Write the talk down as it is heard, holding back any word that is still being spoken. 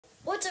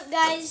What's up,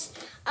 guys?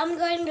 I'm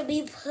going to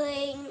be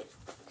playing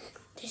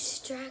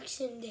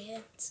Distraction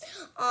Dance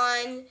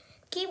on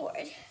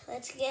keyboard.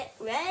 Let's get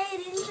right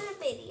into the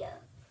video.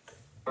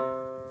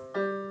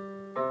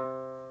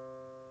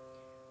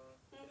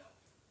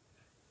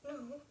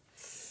 No.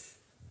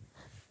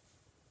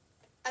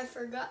 I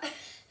forgot.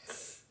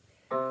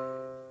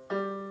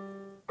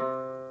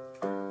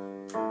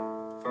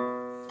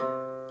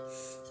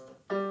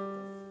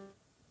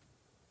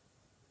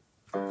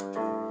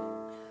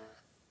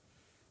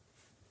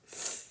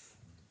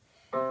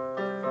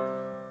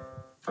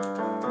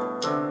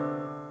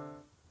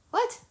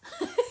 What?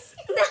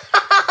 No!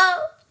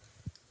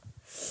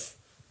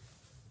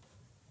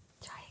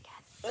 Try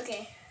again.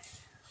 Okay.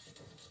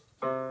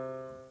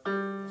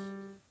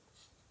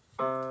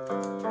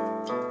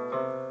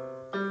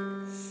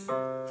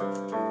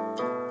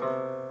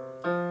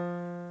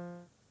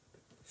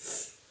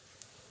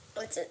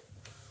 What's it?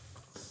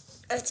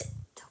 That's it.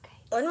 It's okay.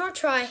 One more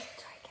try.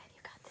 Try again.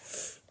 You got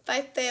this. If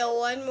I fail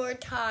one more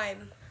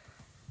time.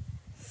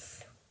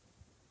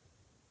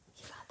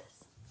 You got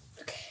this.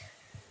 Okay.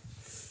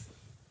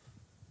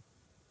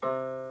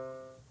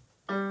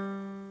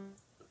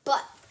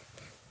 But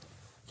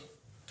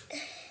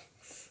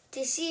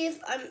to see if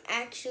I'm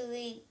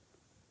actually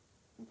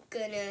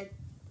gonna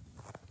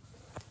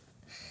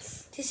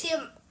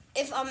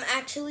if I'm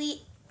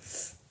actually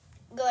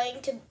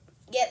going to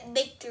get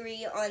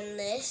victory on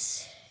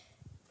this,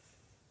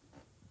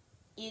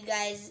 you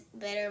guys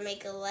better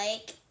make a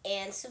like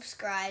and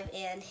subscribe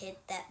and hit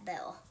that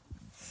bell.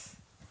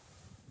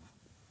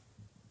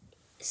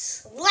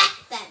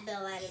 Slap that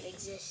bell out of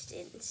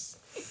existence.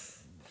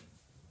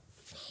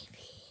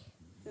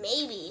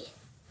 Maybe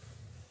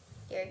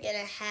you're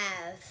gonna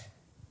have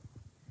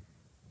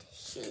to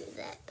shoot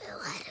that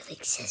bell out of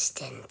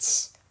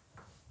existence.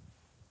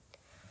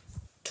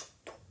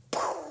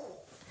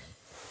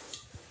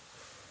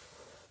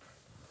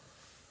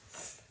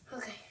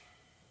 Okay.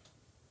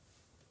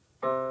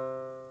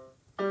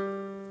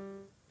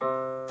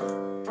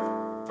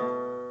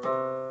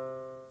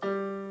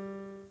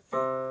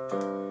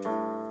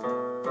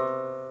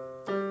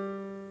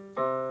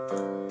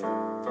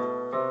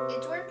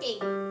 It's working.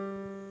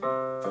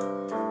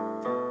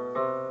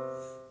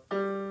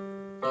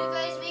 You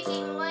guys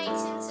making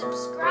likes and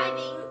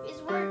subscribing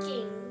is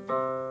working.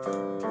 No,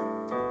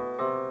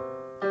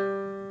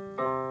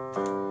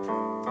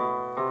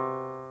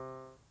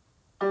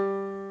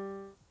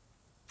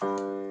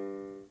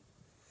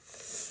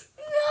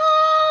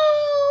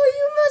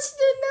 you must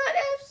not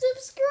have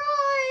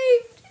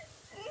subscribed.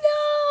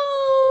 No.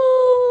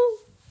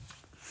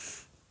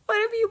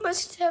 One of you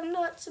must have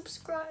not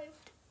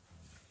subscribed.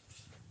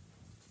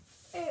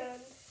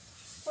 And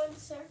 1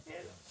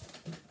 second.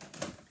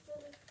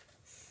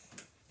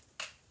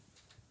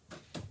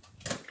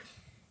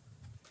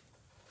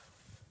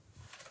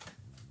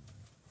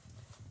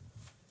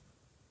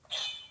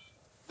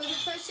 For the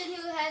person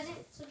who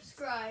hasn't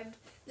subscribed,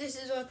 this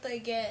is what they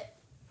get.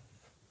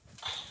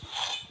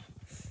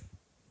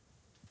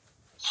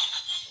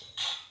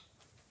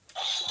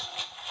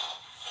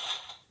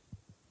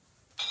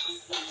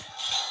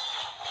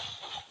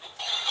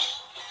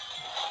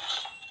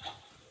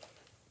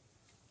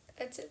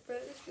 That's it for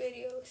this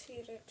video. See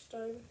you next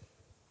time.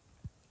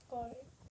 Bye.